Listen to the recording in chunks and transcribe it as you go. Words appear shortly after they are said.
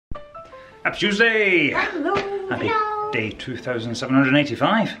Happy Tuesday! Hello! Happy day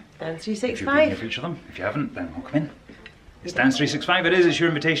 2785. Dance If you've been here 365. for each of them. If you haven't, then welcome in. It's Dance 365, it is. It's your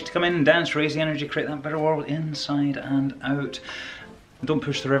invitation to come in, dance, raise the energy, create that better world inside and out. And don't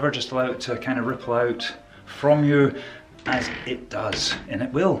push the river, just allow it to kind of ripple out from you as it does. And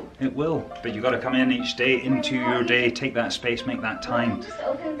it will. But you've got to come in each day, into your day, take that space, make that time, Just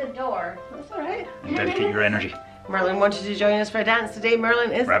open the door. That's alright. and dedicate your energy. Merlin wanted to join us for a dance today.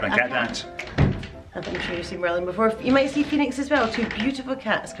 Merlin is Rabbit and a cat dance. I think I'm sure you've seen Merlin before. You might see Phoenix as well. Two beautiful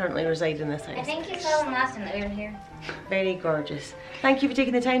cats currently reside in this I house. think you saw them last time that we were here. Very gorgeous. Thank you for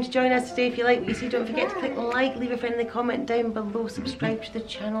taking the time to join us today. If you like what you see, don't forget to click like, leave a friendly comment down below, subscribe to the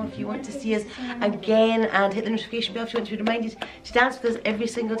channel if you want to see us again, and hit the notification bell if you want to be reminded to dance with us every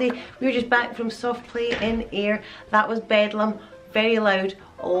single day. We were just back from soft play in air. That was bedlam, very loud,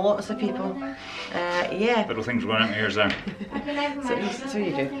 lots of people. Yeah. Little things going on my ears there. So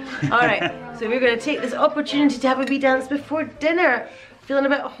you do. Alright, so we're going to take this opportunity to have a wee dance before dinner. Feeling a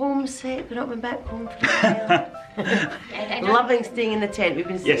bit homesick, we've not been back home for a while. Loving staying in the tent. We've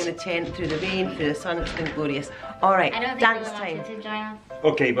been staying in the tent through the rain, through the sun, it's been glorious. Alright, I don't think dance Will time. wanted to join us.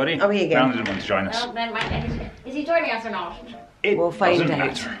 Okay, buddy. Away again. Brandon didn't want to join us. Well, then is he joining us or not? It We'll find doesn't out.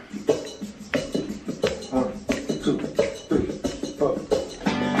 matter. 1, 2, 3, 4.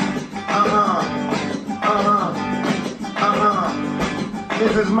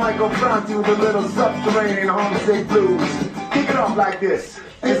 This is Michael Franti with a little Subterranean Homesick Blues. Kick it off like this.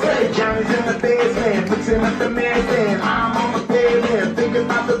 They say Johnny's in the basement, fixing up the man's end. I'm on the pavement, thinking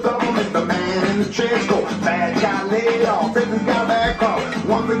about the government. The man in the trench coat, bad guy laid off, business got back off.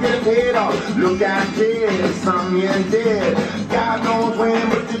 Once we get paid off, look out dead, some you dead. God knows when,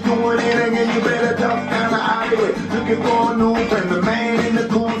 but you're doing anything, and you better duck down the alleyway. Looking for a new friend, the man in the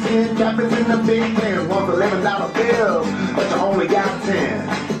cool skin, captains in the big pen. Wants $11 bills, but you only got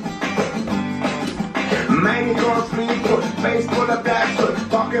 10. Man, you gonna sleep put, face full of black foot,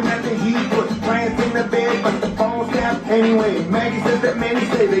 talking at the heat put, plans in the bed, but the phone snapped anyway. Maggie says that many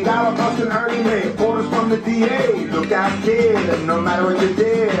say they got a bus in early May. Orders from the DA, look out kid, no matter what you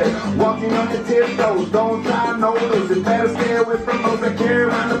did. Walking on the tiptoes, don't try notice. It better stay away from those that carry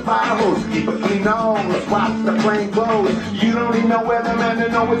around the fire hose. Keep a clean nose, watch the plane close. You don't need no weatherman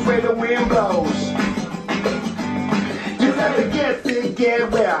to know which way the wind blows. Just have to get sick, get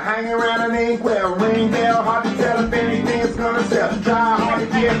well, hang around an inkwell, ring bell, hard to tell if anything's gonna sell. Try hard to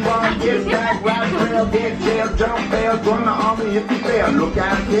get far, get back, ride trail, get jail, jump bail, join the army if you fail. Look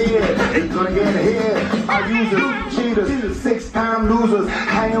out kid, it's gonna get ahead. Our users, cheaters, 6-time losers,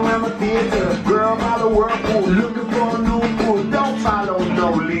 hang around the theater, girl by the whirlpool, looking for a new pool. Don't follow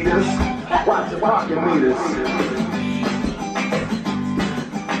no leaders, watch the parking meters.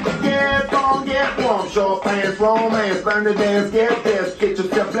 Get on, get warm, short pants, romance, learn to dance, get this, get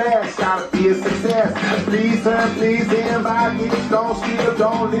yourself blessed, gotta be a success. Please her, please him, buy gifts, don't steal,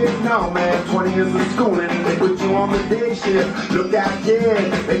 don't live, no man. 20 years of schooling, they put you on the day shift. Look out,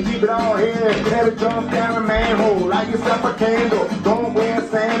 kid, they keep it all here. Never jump down a manhole, light yourself a candle. Don't wear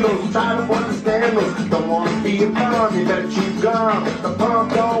sandals, try to avoid the scandals. Don't wanna be a bum, you better chew gum. The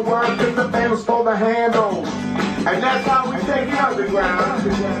pump don't work, cause the panels for the handles. And that's how we take it underground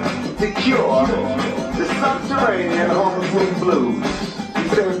to cure the subterranean homesick blues. He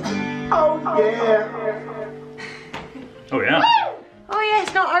said, oh yeah. Oh yeah. Oh yeah,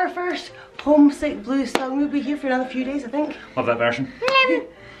 it's not our first homesick blues song. We'll be here for another few days, I think. Love that version. Love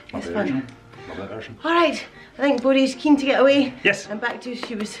It's the fun. original. Love that version. Alright, I think Bodhi's keen to get away. Yes. And back to,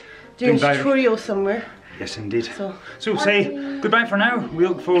 she was doing a Doing dive. tutorial somewhere. Yes, indeed. So say goodbye for now. We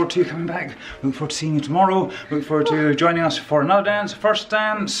look forward to coming back. We look forward to seeing you tomorrow. We look forward to joining us for another dance. First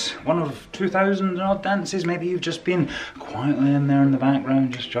dance, one of 2,000 odd dances. Maybe you've just been quietly in there in the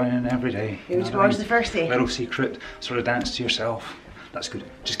background, just joining every day. Maybe tomorrow's the first day. Little secret sort of dance to yourself. That's good.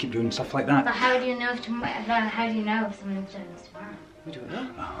 Just keep doing stuff like that. But how do you know if tomorrow? How do you know if someone's doing this tomorrow? We don't know.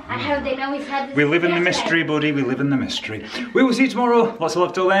 And how do they know we've had this? We live in the yesterday? mystery, buddy. We live in the mystery. We will see you tomorrow. Lots of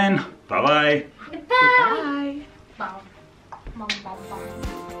love till then. Bye bye. Goodbye. Bye. Bom, bom, bom, bom.